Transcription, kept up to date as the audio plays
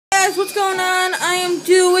guys, what's going on? I am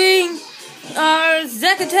doing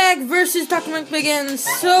Zack Attack versus Dr. McBiggins.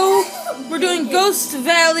 So we're doing Ghost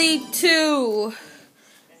Valley 2.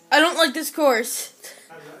 I don't like this course.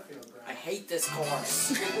 I hate this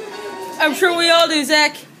course. I'm sure we all do,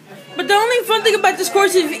 Zach. But the only fun thing about this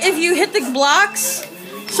course is if you hit the blocks.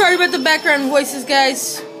 Sorry about the background voices,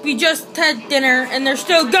 guys. We just had dinner and they're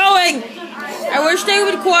still going. I wish they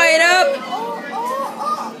would quiet up.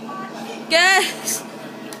 Guys,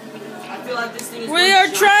 I feel like this thing is we are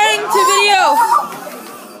trying to video.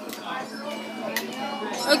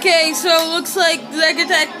 Okay, so looks like Zack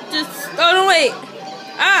Attack just. Oh no, wait.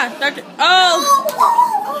 Doctor. Oh.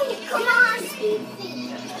 Come on.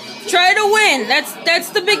 Try to win. That's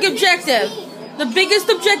the big objective. The biggest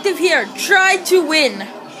objective here. Try to win.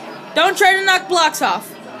 Don't try to knock blocks off.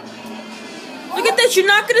 Look at this. You're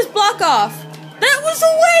knocking his block off. That was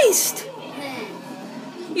a waste.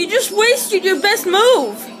 You just wasted your best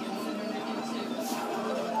move.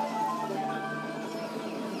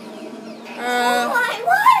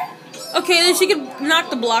 Okay, at least you can knock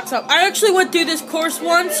the blocks off. I actually went through this course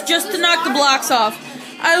once just to knock the blocks off.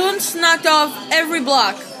 I once knocked off every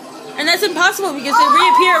block. And that's impossible because they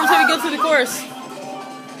reappear every time you go through the course.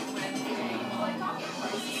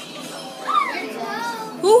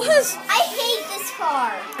 Who has... I hate this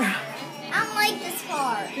car. I don't like this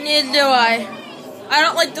car. Neither do I. I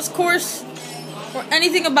don't like this course or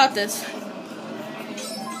anything about this.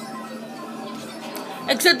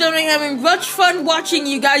 Except I'm having much fun watching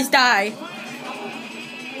you guys die.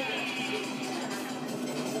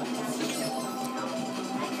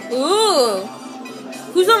 Ooh.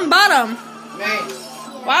 Who's on bottom? Me.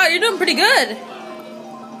 Wow, you're doing pretty good.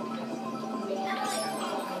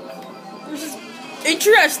 This is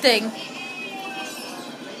interesting.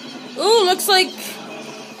 Ooh, looks like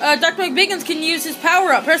Dr. McBiggins can use his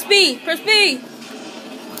power up. Press B. Press B.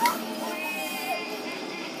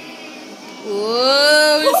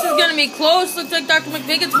 Whoa, this is gonna be close. Looks like Dr.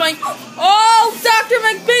 McBiggins might. Oh, Dr.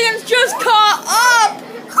 McBiggins just caught up.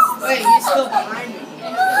 Wait, he's still behind me.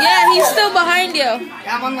 Yeah, he's still behind you.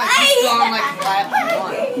 That one, like, he's still on, like, lap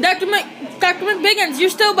one. Dr. McBiggins, you're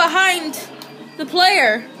still behind the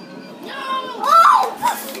player. Oh!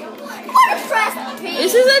 What a press.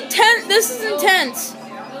 This is intense.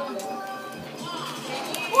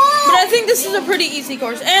 But I think this is a pretty easy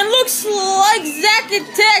course. And looks like Zack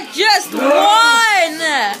Attack just won!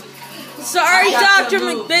 Sorry, Dr.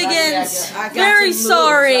 McBiggins. Very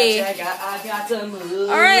sorry.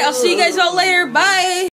 Alright, I'll see you guys all later. Bye!